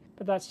slightly.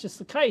 But that's just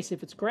the case.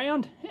 If it's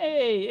ground,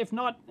 hey, if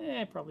not,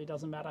 it probably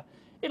doesn't matter.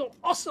 It'll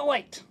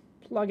oscillate.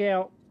 Plug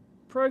our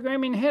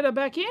programming header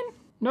back in.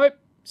 Nope,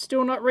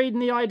 still not reading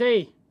the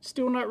ID.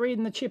 Still not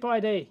reading the chip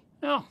ID.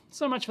 Oh,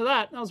 so much for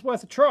that. That was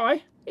worth a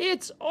try.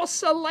 It's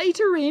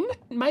oscillating.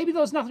 Maybe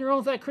there was nothing wrong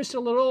with that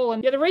crystal at all.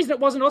 And yeah, the reason it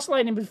wasn't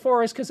oscillating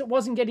before is because it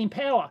wasn't getting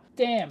power.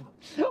 Damn.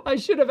 I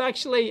should have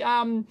actually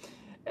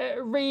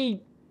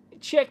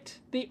rechecked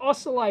the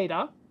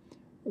oscillator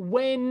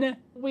when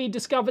we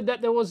discovered that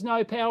there was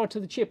no power to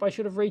the chip. I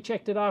should have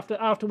rechecked it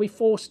after we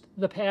forced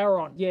the power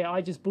on. Yeah,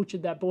 I just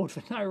butchered that board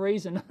for no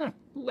reason.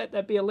 Let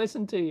that be a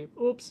lesson to you.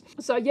 Oops.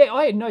 So yeah,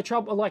 I had no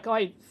trouble. Like,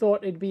 I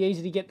thought it'd be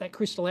easy to get that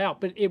crystal out,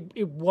 but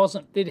it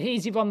wasn't. The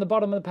adhesive on the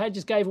bottom of the pad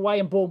just gave away,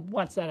 and boom,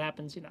 once that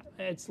happens, you know,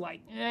 it's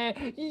like,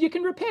 you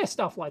can repair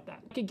stuff like that.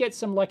 I could get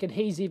some like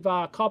adhesive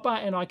copper,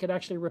 and I could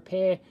actually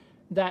repair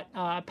that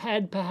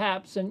pad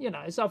perhaps, and you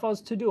know, so if I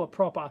was to do a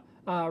proper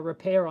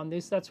repair on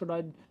this, that's what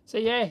I'd... So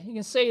yeah, you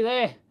can see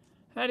there,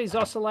 that is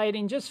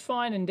oscillating just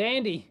fine and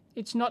dandy.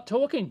 It's not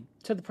talking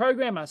to the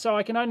programmer, so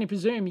I can only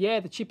presume,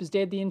 yeah, the chip is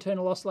dead, the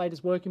internal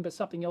oscillator's working, but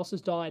something else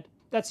has died.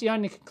 That's the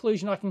only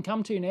conclusion I can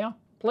come to now.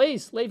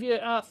 Please leave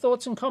your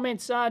thoughts and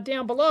comments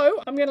down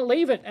below. I'm going to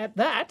leave it at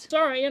that.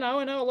 Sorry, you know,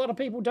 I know a lot of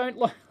people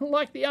don't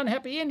like the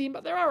unhappy ending,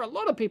 but there are a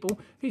lot of people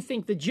who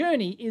think the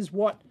journey is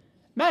what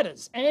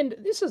matters, and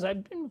this is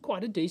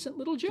quite a decent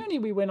little journey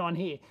we went on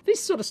here.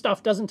 This sort of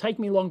stuff doesn't take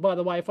me long, by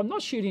the way. If I'm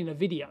not shooting a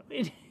video,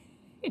 it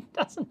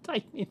doesn't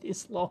take me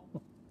this long.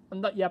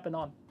 I'm not yapping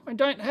on. I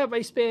don't have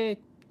a spare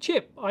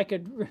chip. I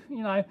could,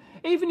 you know,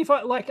 even if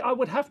I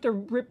would have to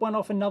rip one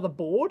off another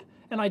board,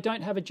 and I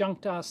don't have a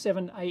junked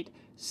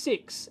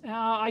 786.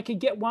 I could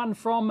get one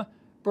from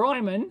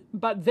Bryman,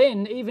 but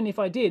then even if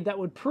I did, that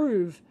would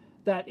prove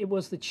that it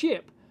was the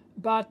chip.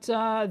 But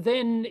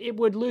then it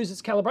would lose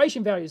its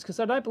calibration values, because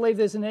I don't believe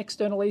there's an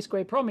external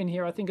E-square prom in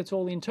here. I think it's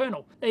all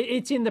internal.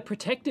 It's in the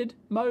protected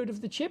mode of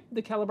the chip,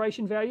 the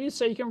calibration values,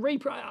 so you can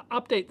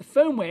update the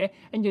firmware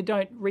and you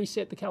don't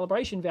reset the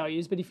calibration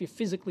values. But if you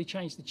physically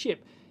change the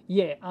chip,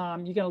 yeah,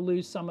 you're going to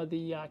lose some of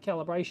the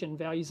calibration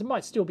values. It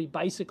might still be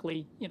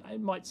basically, you know,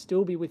 it might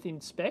still be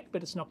within spec,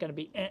 but it's not going to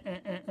be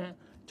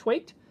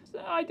tweaked.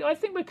 I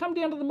think we've come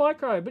down to the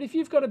micro, but if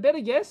you've got a better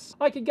guess,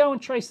 I could go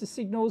and trace the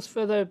signals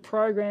for the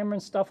programmer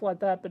and stuff like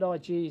that, but oh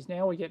geez,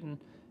 now we're getting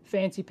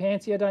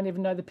fancy-pantsy. I don't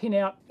even know the pin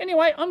out.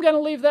 Anyway, I'm going to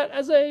leave that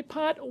as a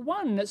part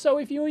 1. So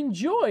if you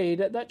enjoyed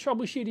that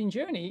troubleshooting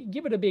journey,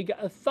 give it a big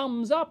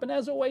thumbs up, and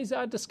as always,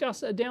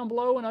 discuss down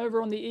below and over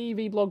on the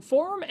EEVblog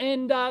forum,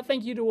 and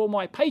thank you to all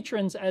my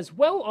patrons as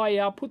well.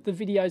 I put the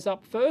videos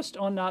up first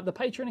on the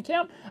Patreon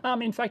account.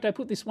 In fact, I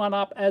put this one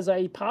up as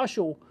a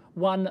partial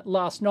one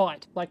last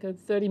night, like a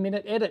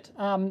 30-minute edit,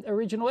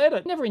 original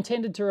edit. Never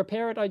intended to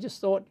repair it. I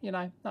just thought, you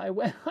know,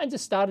 I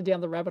just started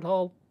down the rabbit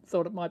hole,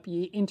 thought it might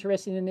be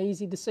interesting and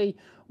easy to see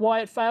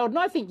why it failed. And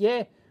I think,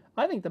 yeah,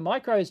 I think the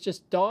micros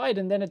just died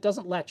and then it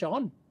doesn't latch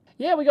on.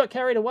 Yeah, we got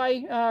carried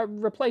away,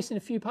 replacing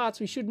a few parts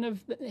we shouldn't have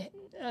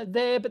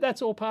there, but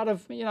that's all part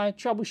of, you know,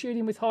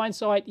 troubleshooting with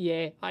hindsight.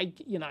 Yeah, I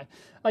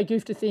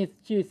goofed a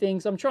few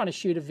things. I'm trying to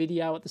shoot a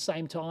video at the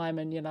same time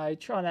and, you know,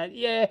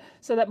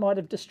 so that might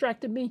have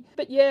distracted me.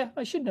 But yeah,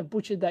 I shouldn't have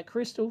butchered that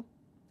crystal.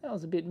 That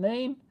was a bit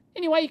mean.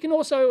 Anyway, you can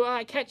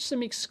also catch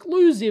some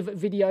exclusive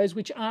videos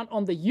which aren't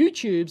on the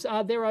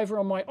YouTubes. They're over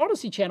on my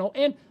Odyssey channel,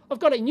 and I've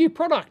got a new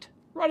product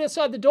right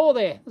outside the door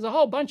there. There's a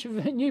whole bunch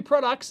of new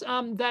products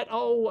that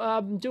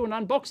I'll do an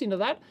unboxing of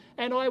that,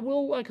 and I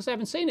will, because I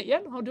haven't seen it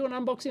yet, I'll do an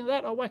unboxing of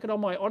that. I'll whack it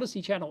on my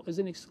Odyssey channel as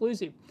an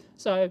exclusive.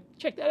 So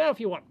check that out if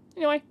you want.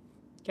 Anyway,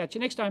 catch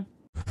you next time.